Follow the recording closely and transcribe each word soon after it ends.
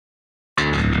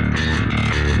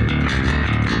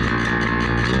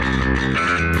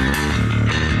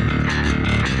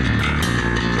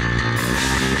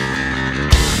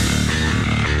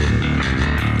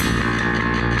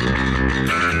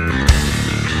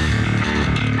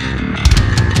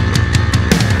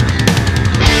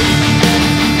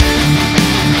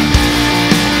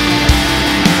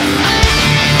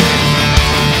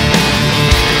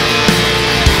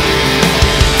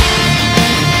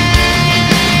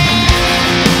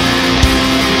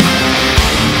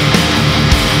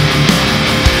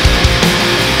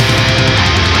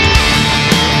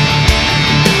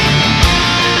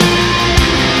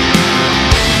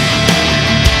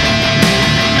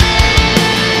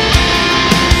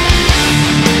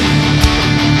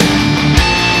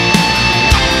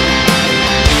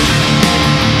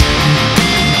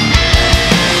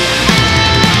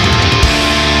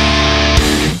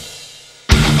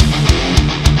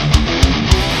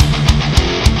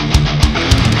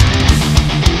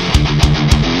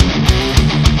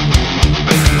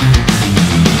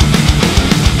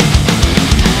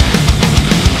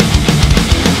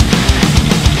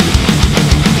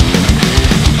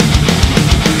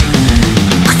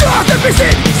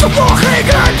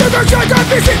Кто-то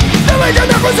писит, да выйди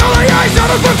нахуй зала, я еще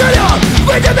раз повторю.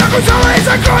 Выйди нахуй зала и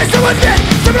закрой свою дверь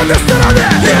с обратной стороны.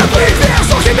 Не быть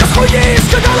вешалки без хуйни, из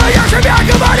которой я тебя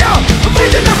говорю.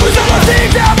 Выйди нахуй зала,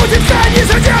 всегда будет ткань, не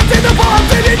задетый на пол,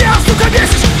 ты меня, сука,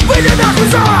 бесишь. Выйди нахуй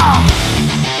зала.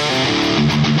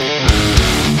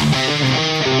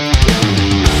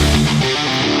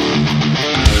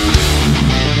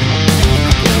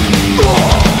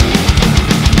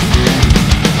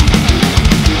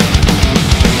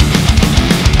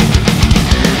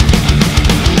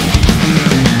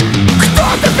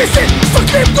 Что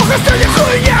клип плохо станет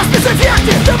хуйня в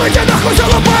спецэффекте. Давайте нахуй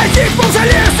зала пойти к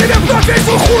мавзолею, себе вновь весь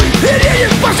свой хуй. И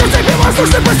ренит по тебе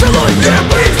воздушный поцелуй. Не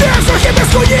быть вешалки без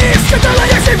хуйни, с которой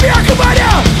я себе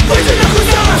говорю. Выйди нахуй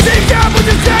зала, всегда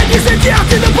будет ткань, не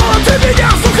задетый на пол, ты меня,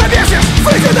 сука, бесишь.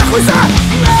 Выйди нахуй зала.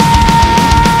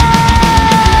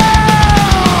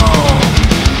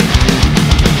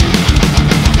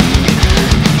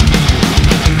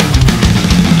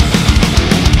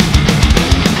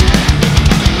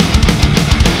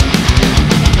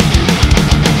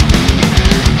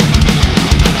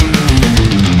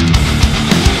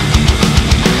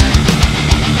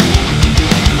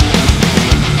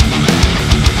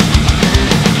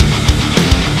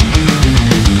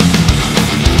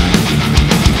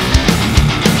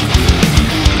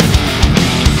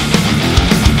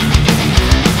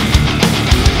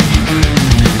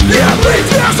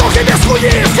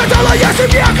 С которой я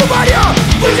себе говорю.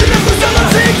 Выйди нахуй зала,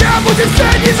 всегда будет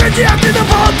ткань, не задетый на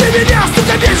пол, ты меня,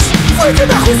 сука, бесишь. Выйди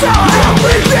нахуй зала.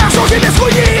 Вешалки без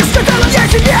хуйни, с которой я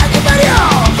себе говорю.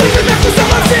 Выйди нахуй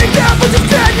зала, всегда будет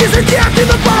ткань, не задетый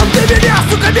на пол, ты меня,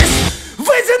 сука, бесишь.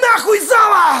 Выйди нахуй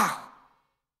зала.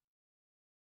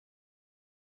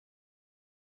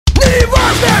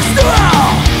 Неважно что,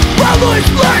 полуй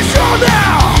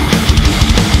сплощенным,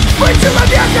 быть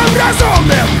человеком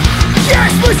разумным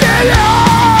есть мысль.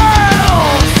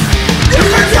 И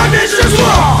хотя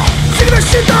меньшинство всегда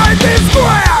считает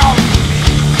изгоем,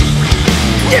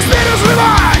 не смей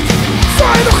разрывать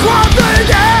свою духовную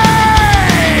месть.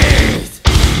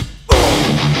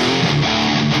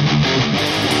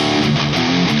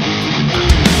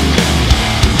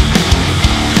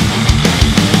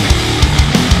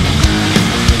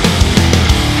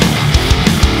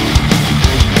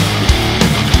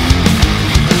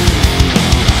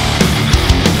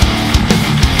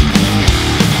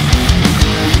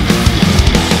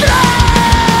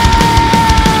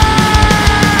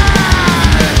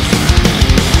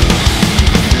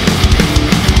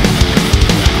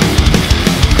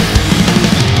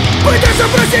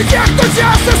 Запроси тех, кто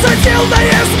часто садил на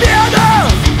измену.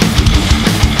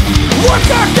 Вот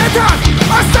как-то так,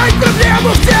 оставь проблему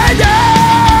в тени.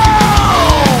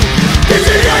 Ты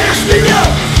теряешь меня,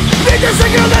 видишь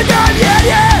игру на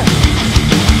доверие.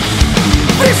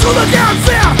 Пришел на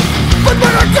концерт,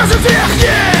 подборок кажется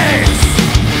вниз.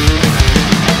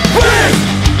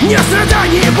 Не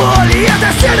страдания и боли, это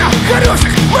сцена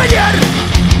хороших манер.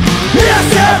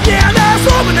 Несомненно,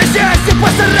 особенно счастье,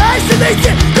 постарайся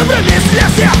найти компромисс для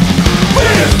всех.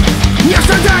 Не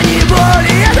страдания и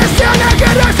боли, это сцена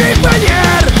хороших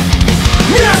манер.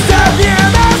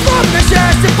 Несомненно, особенно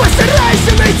счастье,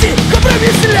 постарайся найти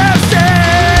компромисс для всех.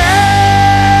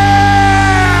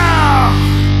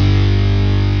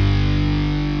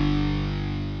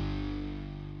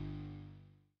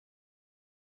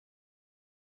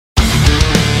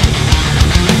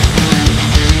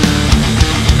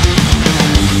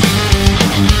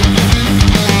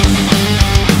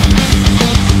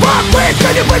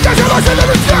 Не показалось, это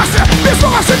на трассе, без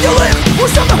ваших гнилых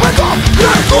ушёных богов.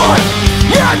 Хардкор,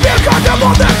 не от Бирка до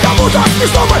Модных, кому-то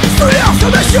смешно бы стулился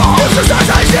на счёт. Лучше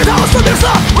задать считал, что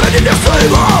мерзла, ради не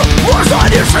своего можно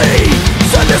решить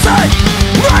записать.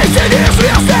 Найти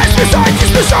неизвестное, списать не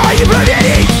спеша и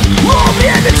проверить. Но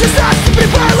время 16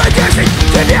 прибавило 10,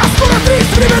 тебе скоро 30,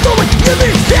 время думать, не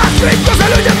ныть и открыть глаза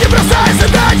людям, не бросай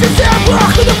задачи всем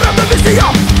благ, но правда без неё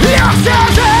легче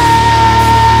жить.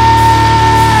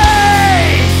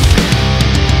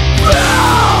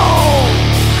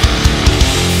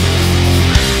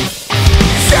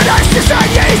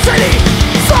 Достижения и цели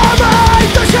самой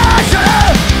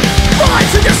точнейшей.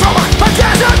 Больше дешевых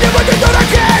отказов не будет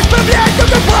дурака исправлять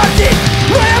только партий.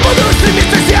 Но я буду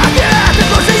стремиться к себе,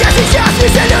 потому что я сейчас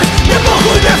веселюсь. Мне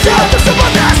похуй на все, то что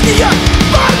подаст нее.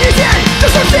 Парни день, то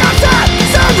что сердце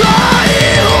со мной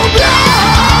и умрет.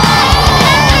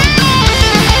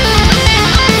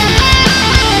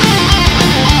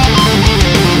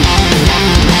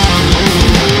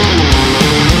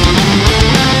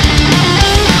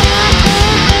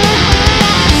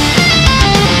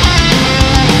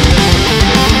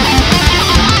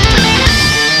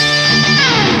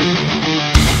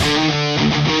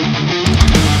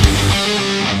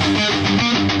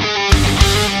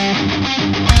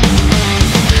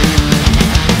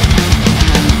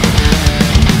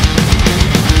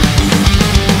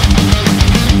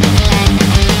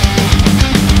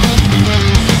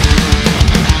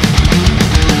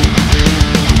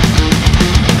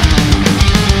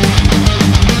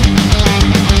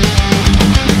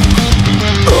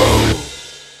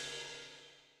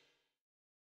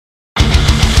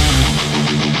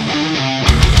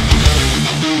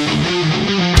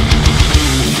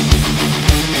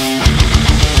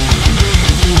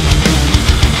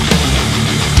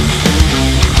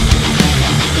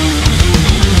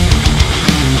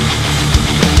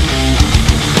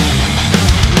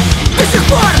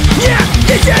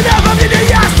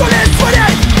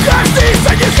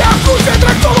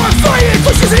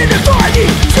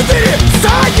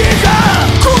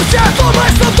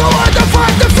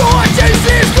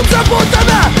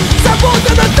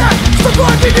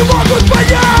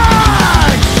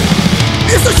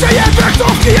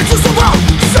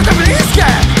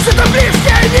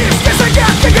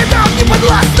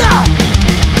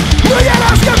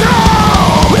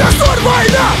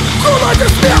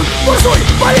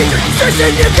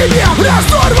 священник имел.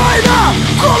 Раздор, война,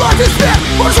 голод и смерть,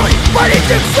 буржуй,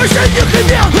 политик, священник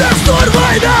имел. Раздор,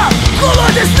 война,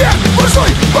 голод и смерть, буржуй,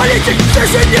 политик,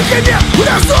 священник имел.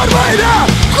 Раздор, война,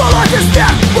 голод и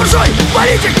смерть, буржуй,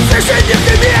 политик, священник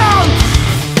имел.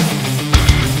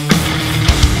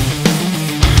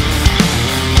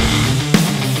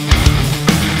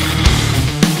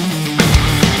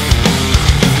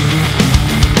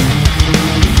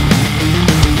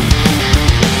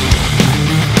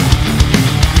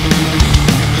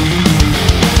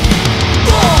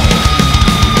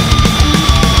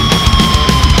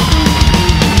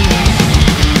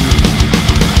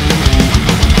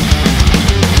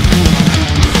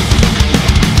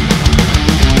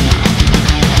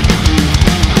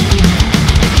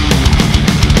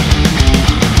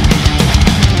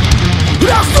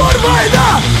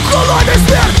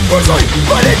 Буржуй,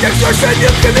 политик,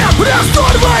 священник имел.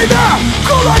 Раздор, война,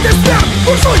 голод и смерть,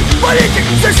 буржуй, политик,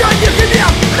 священник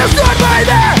имел. Раздор,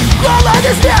 война, голод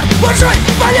и смерть, буржуй,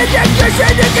 политик,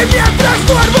 священник имел.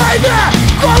 Раздор, война,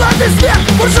 голод и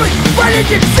смерть, буржуй,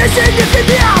 политик, священник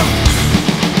имел.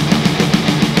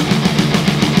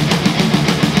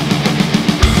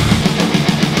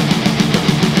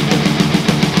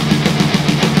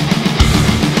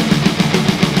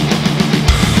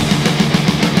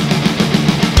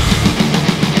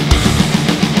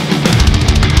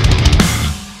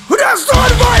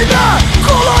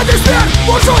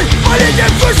 Буржуй,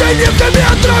 политик, священник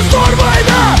имел. Раздор,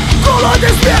 война, голод и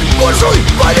смерть, буржуй,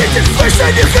 политик,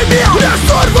 священник имел.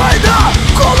 Раздор, война,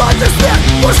 голод и смерть,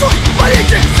 буржуй,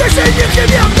 политик, священник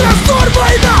имел. Раздор,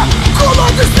 война,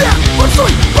 голод и смерть,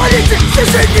 буржуй, политик,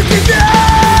 священник имел.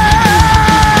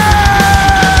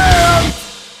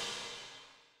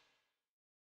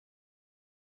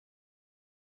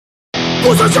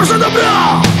 Пусть чаша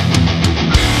добра,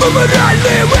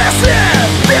 мемориальные мысли,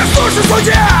 без души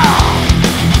судья.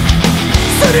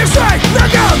 Решать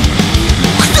ногам,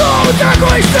 кто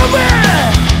такой, что мы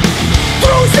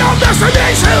друзьям нашим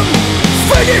меньшим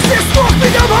вынесли смог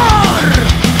договор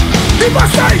и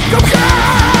поставить капкан.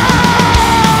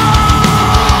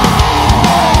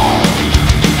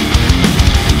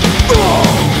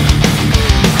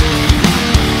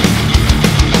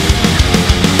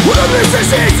 Уровень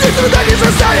жизни труда не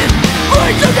заставит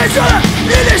быть догончонок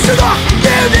или щенок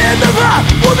невинного.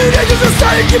 Умереть и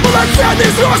заставить неполноценный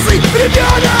взрослый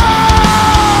ребенок.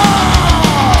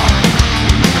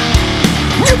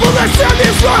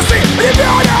 Неполноценный взрослый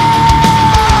ребенок.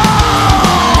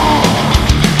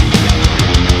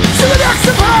 Человек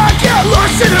собаки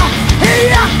лошадью, и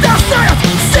это знает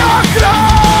вся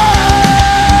кровь.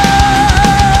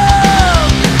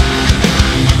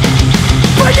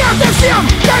 Понятно всем,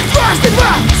 как дважды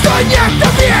два, что нет на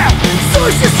мне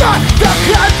существа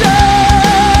Догхантер,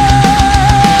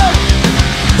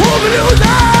 ублюдок.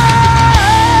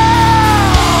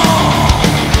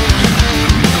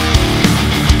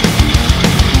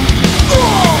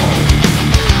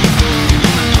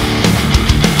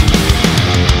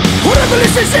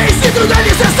 Уранулись жизни труда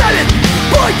не составит,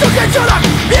 будь то котенок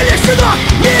или щенок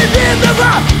невинного.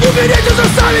 Умереть и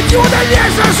заставить его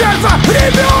дальнейшая жертва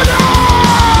ребенок.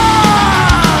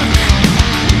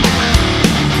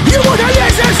 Ему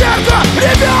дальнейшая жертва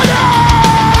ребенок.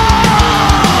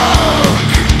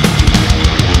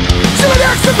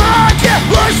 Человек собаки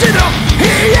лошадью, и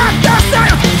это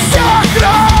знает вся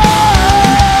кровь.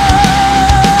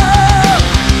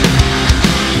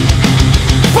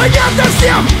 Понятно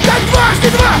всем, как дважды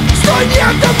два, что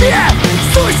нет на мне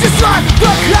существа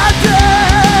Догхантер,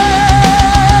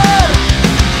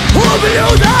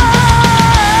 ублюдок.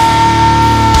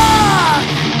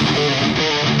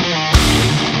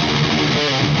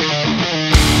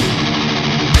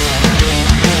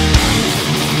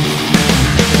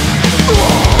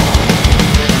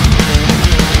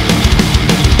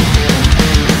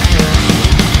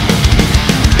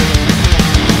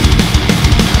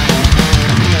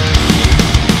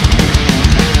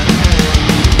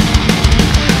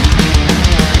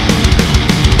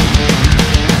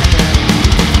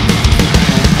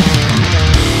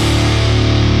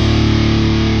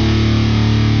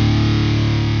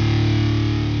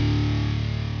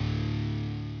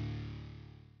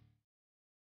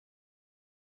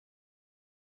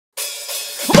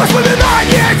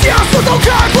 Воспоминания детства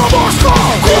толкают ловушку.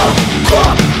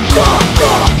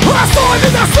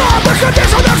 Особенно слабых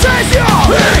обиженных жизнью.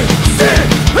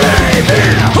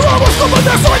 Ловушку под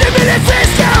названием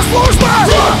милицейская служба.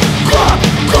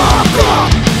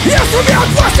 Инструмент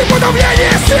власти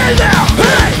подавления сильных.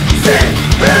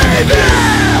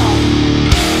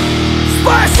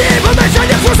 Спасибо,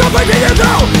 начальник, что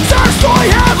победил. За что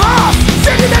я вас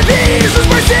всех ненавижу.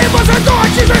 Спасибо за то,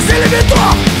 честность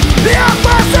элементов. Я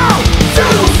познал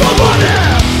цену свободы.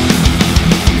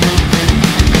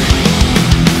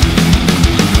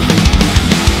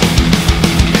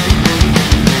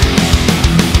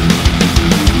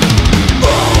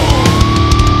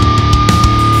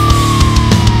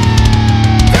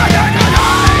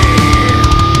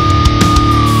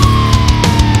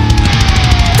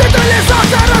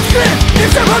 И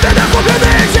все победы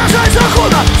куплены, держать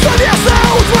закона. Словесная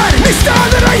утварь, мечта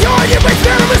на районе. Быть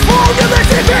первым исполнена,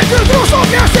 терпеть друг дружку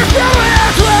вместе в первый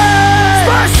эклэш.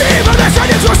 Спасибо,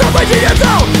 начальник, что бы не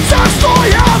дал. За что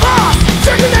я вас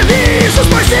всех ненавижу.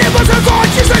 Спасибо за то,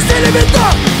 честность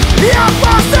элементов. Я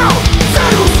познал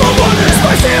цену свободы.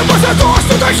 Спасибо за то,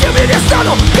 что таким я не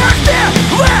стану, как ты.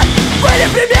 Вы были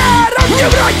примером. Не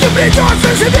врать не придется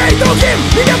себе и другим.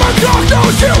 Меня Манер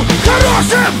научил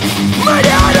хорошим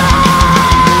манерам.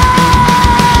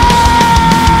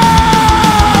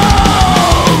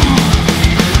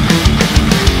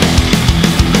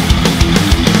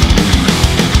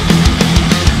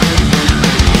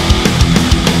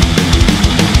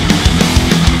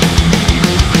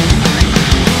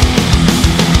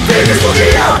 Ты не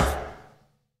слушай.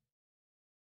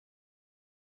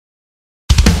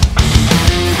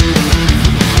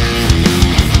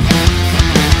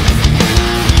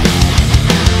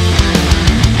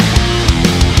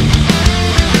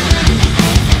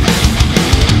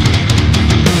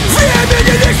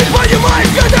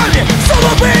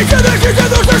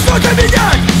 Что-то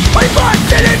менять, поймать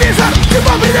телевизор,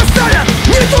 типа предоставят.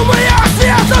 Не думая о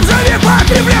светом, зови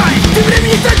покривляй. Ты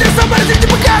времени тратишь на базы, ты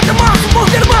пока это массу,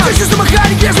 полдерма. Ты чувство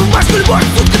механик, лезу в башку, любовь,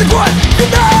 тут такой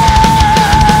финал.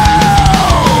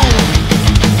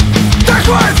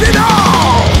 Такой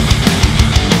финал.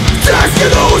 Дядьки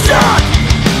научат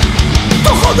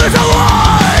духовной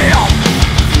залой.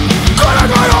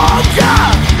 Город воронка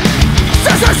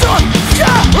засосет в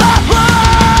голову.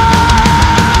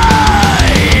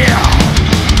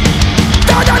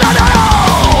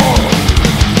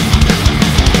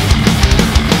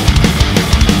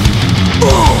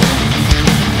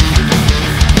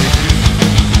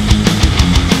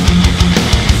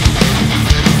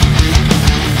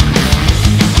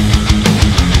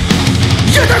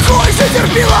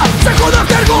 Терпила законов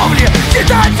торговли,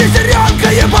 читать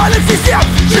сестеренка ебаных систем.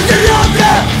 Шестеренка,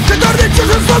 которой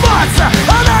чужим сломаться,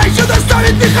 она еще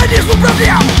доставит механизм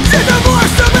проблем. Для того,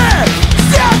 чтобы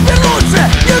всех лучше,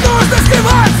 не нужно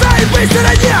скрываться и быть в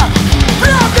стороне.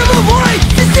 Правда выводит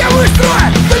систему из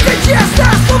строя, только честно,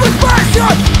 что их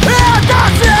спасет. Это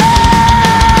цель.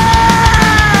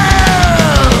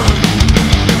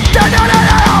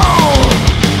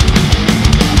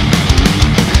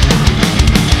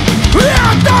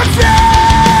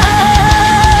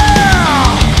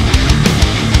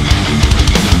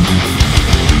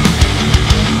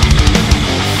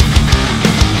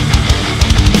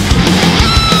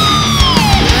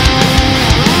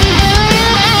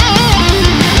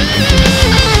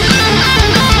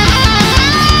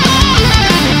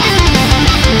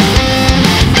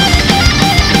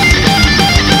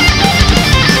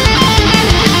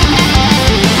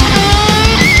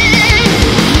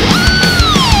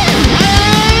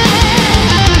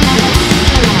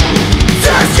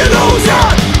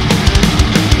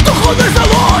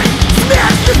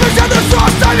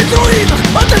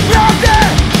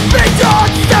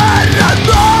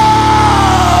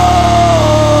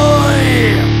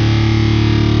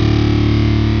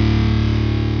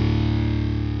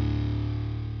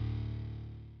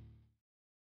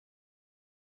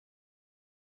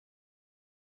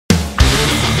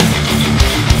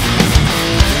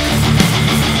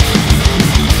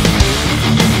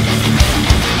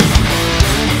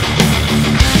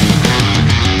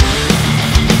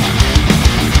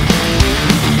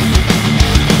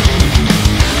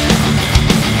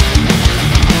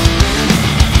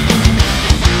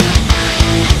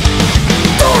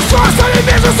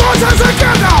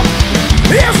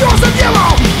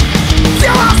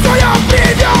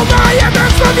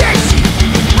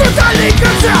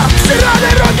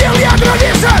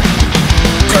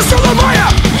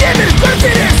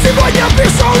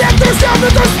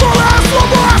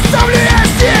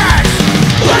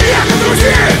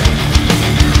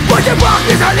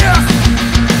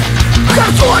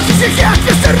 Хардкор,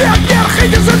 психиатр, рэпер,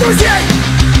 хейтер за друзей.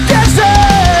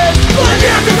 Держись!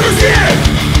 Планета друзей!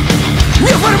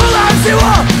 Не формула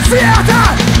всего света,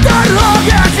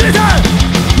 дорога открыта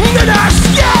на наш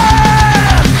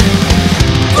век!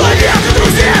 Планета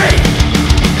друзей!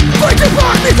 Будь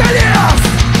эпох металлист!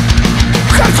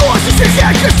 Хардкор,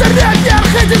 психиатр, рэпер,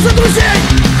 хейтер за друзей.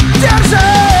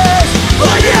 Держись!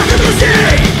 Планета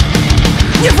друзей!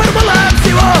 Не формула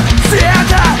всего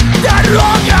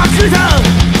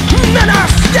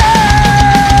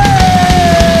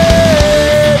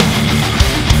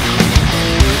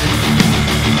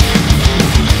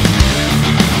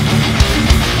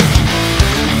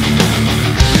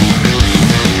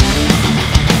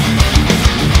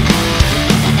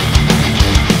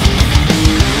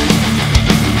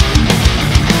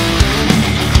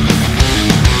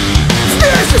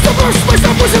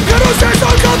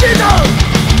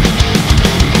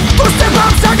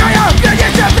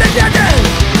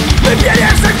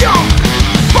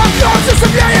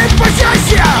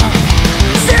согласия.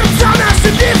 Сердца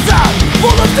наши биться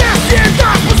будут тесте,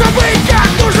 так позабыть, как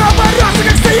нужно бороться,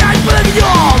 как стоять под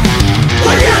огнем.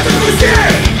 Планета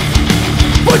друзей,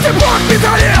 будь ты бог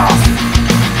металлист.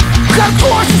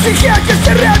 Хардкор, психетик,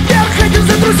 рэпер, ходил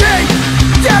за друзей.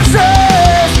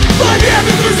 Держись,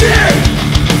 планета друзей.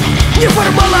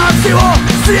 Неформала всего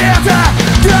света,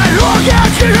 дорога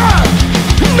открыта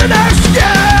на наш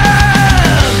день.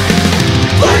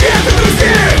 Планета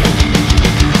друзей,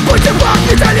 будь ты бог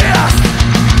металлист.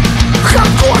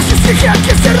 Хардкор,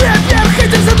 психетик, рэпер,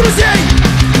 ходил за друзей.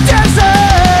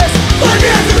 Держись,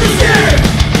 планета друзей.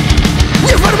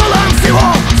 Неформалам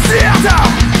всего света,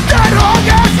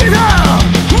 дорога открыта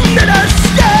на наш день.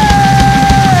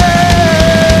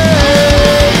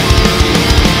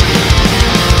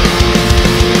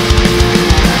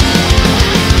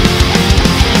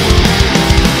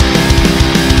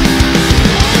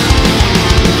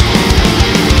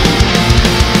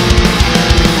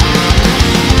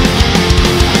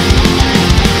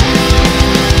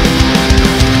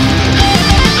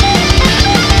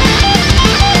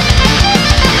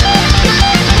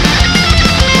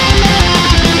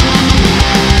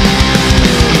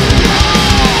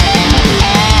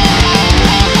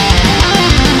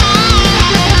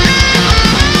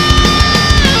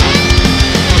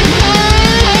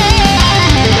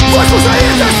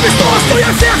 Что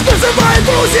я всех называю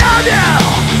друзьями.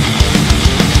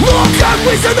 Но как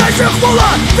бы иначе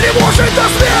хвала тревожит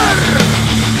нас мир.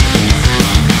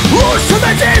 Лучше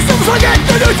надеяться возлагать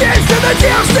на людей все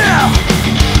надежды,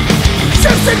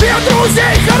 чем себе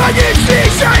друзей хоронить,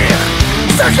 крича их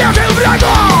заклятым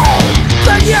врагом.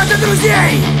 Планета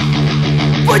друзей,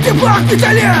 будь ты бог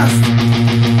металлист.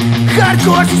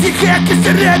 Хардкор, психетик,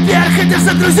 рэпер, ходишь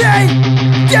за друзей.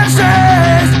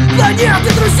 Держись,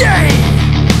 планета друзей.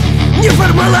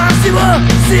 Неформала всего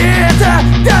света,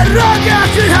 дорога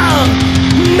открыта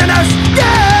на наш день.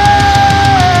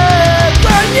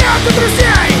 Планета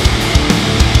друзей,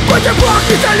 будь ты бог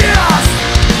металлист.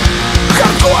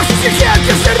 Хардкор,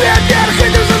 психетик, рэпер,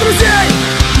 ходишь за друзей.